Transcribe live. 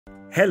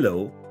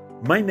Hello,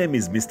 my name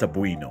is Mr.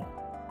 Bueno.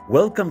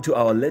 Welcome to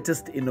our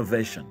latest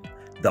innovation,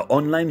 the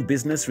Online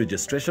Business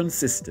Registration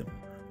System,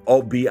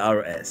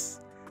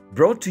 OBRS,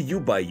 brought to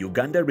you by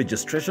Uganda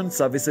Registration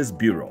Services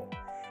Bureau,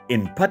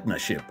 in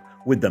partnership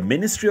with the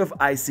Ministry of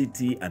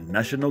ICT and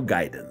National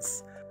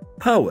Guidance,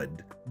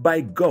 powered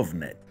by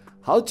GovNet.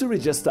 How to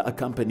register a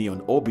company on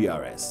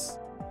OBRS.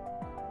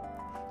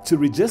 To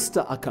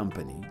register a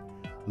company,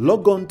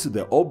 log on to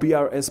the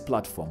OBRS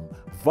platform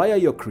via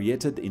your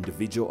created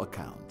individual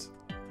account.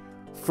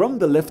 From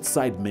the left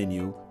side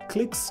menu,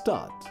 click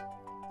Start.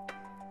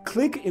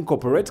 Click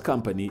Incorporate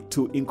Company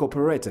to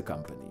incorporate a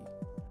company.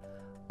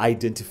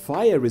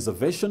 Identify a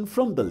reservation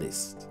from the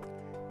list.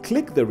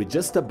 Click the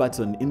Register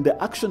button in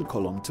the Action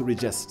column to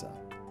register.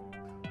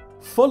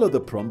 Follow the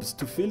prompts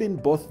to fill in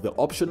both the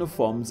optional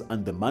forms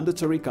and the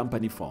mandatory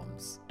company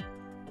forms.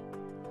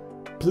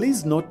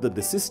 Please note that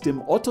the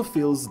system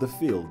autofills the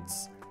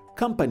fields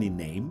company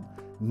name,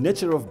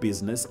 nature of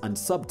business, and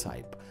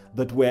subtype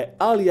that were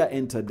earlier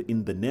entered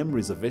in the name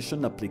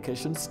reservation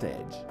application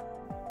stage.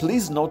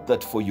 Please note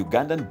that for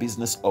Ugandan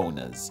business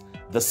owners,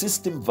 the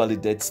system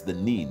validates the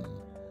NIN,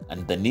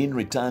 and the NIN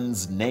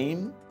returns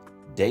name,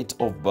 date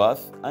of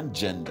birth, and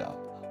gender,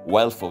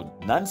 while for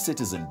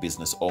non-citizen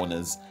business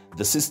owners,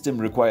 the system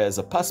requires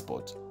a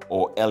passport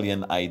or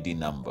alien ID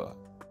number.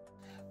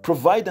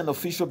 Provide an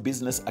official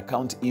business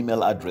account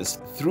email address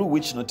through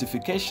which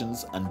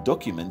notifications and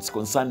documents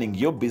concerning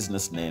your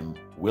business name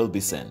will be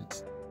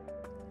sent.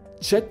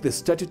 Check the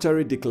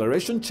Statutory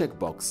Declaration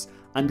checkbox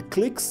and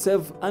click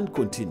Save and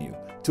Continue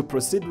to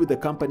proceed with the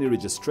company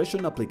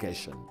registration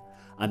application,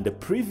 and a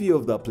preview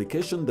of the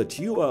application that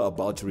you are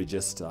about to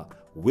register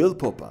will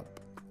pop up.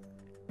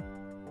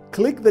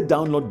 Click the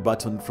Download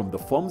button from the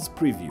form's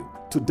preview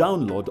to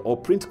download or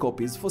print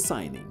copies for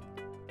signing.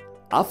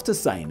 After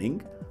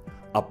signing,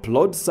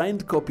 upload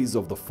signed copies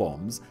of the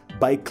forms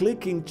by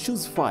clicking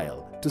Choose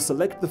File to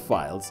select the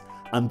files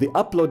and the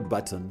Upload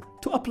button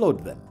to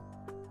upload them.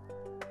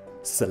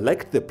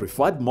 Select the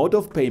preferred mode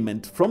of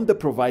payment from the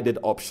provided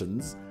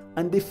options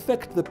and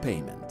effect the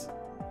payment.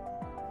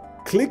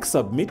 Click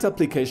Submit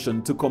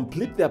Application to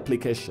complete the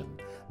application,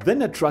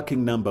 then a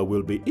tracking number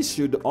will be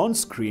issued on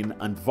screen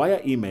and via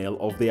email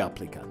of the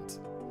applicant.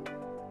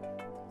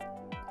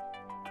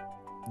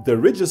 The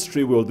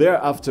registry will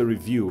thereafter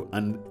review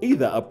and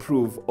either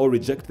approve or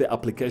reject the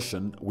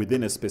application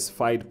within a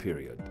specified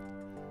period.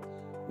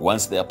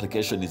 Once the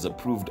application is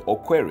approved or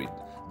queried,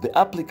 the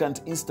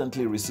applicant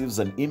instantly receives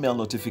an email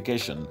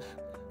notification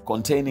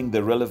containing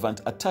the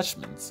relevant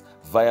attachments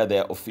via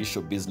their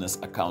official business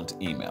account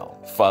email.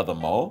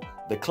 Furthermore,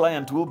 the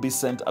client will be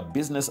sent a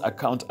business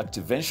account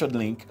activation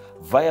link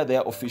via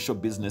their official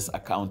business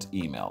account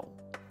email.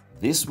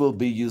 This will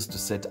be used to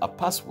set a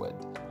password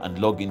and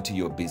log into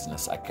your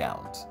business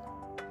account.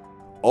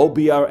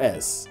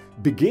 OBRS.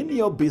 Begin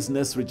your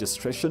business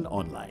registration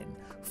online.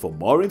 For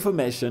more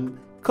information,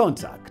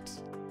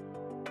 contact